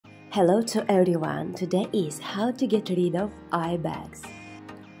Hello to everyone, today is how to get rid of eye bags,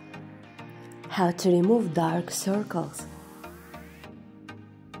 how to remove dark circles,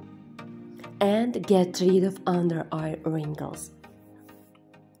 and get rid of under eye wrinkles.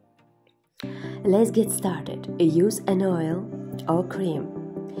 Let's get started. Use an oil or cream.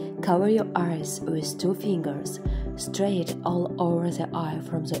 Cover your eyes with 2 fingers, straight all over the eye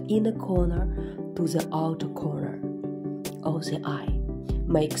from the inner corner to the outer corner of the eye.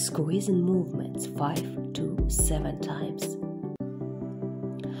 Make squeezing movements 5 to 7 times.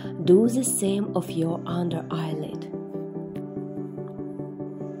 Do the same of your under eyelid.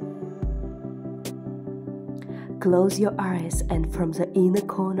 Close your eyes and from the inner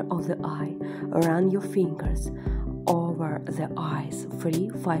corner of the eye, run your fingers over the eyes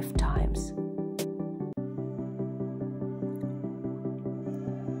 3-5 times.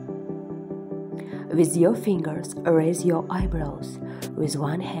 With your fingers, raise your eyebrows with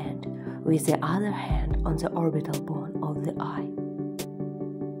one hand, with the other hand on the orbital bone of the eye.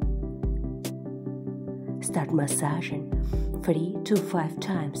 Start massaging 3 to 5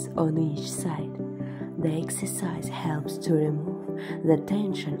 times on each side. The exercise helps to remove the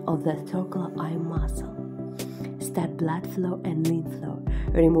tension of the circular eye muscle, start blood flow and lymph flow,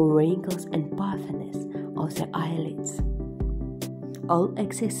 remove wrinkles and puffiness of the eyelids. All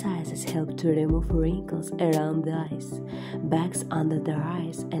exercises help to remove wrinkles around the eyes, bags under the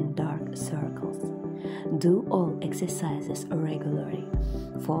eyes and dark circles. Do all exercises regularly,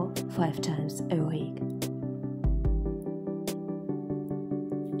 4-5 times a week.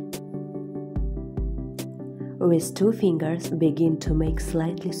 With 2 fingers, begin to make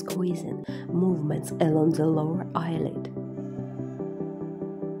slightly squeezing movements along the lower eyelid.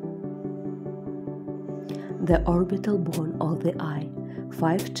 The orbital bone of the eye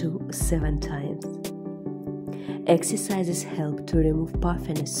 5 to 7 times. Exercises help to remove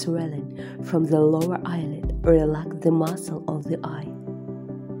puffiness swelling from the lower eyelid, relax the muscle of the eye.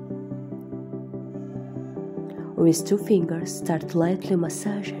 With 2 fingers, start lightly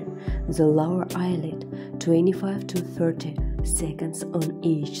massaging the lower eyelid 25 to 30 seconds on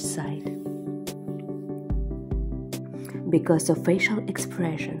each side. Because of facial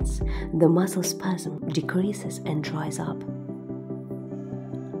expressions, the muscle spasm decreases and dries up.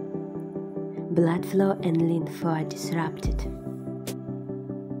 Blood flow and lymph are disrupted.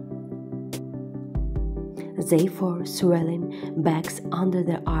 Therefore, swelling, bags under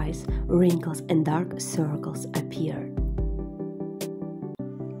the eyes, wrinkles and dark circles appear.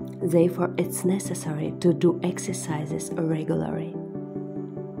 Therefore, it's necessary to do exercises regularly.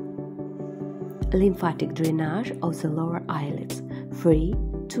 Lymphatic drainage of the lower eyelids 3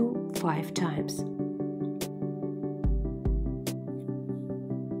 to 5 times.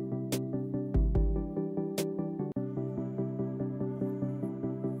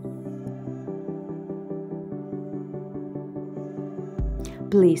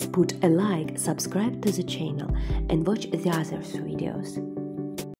 Please put a like, subscribe to the channel and watch the other videos.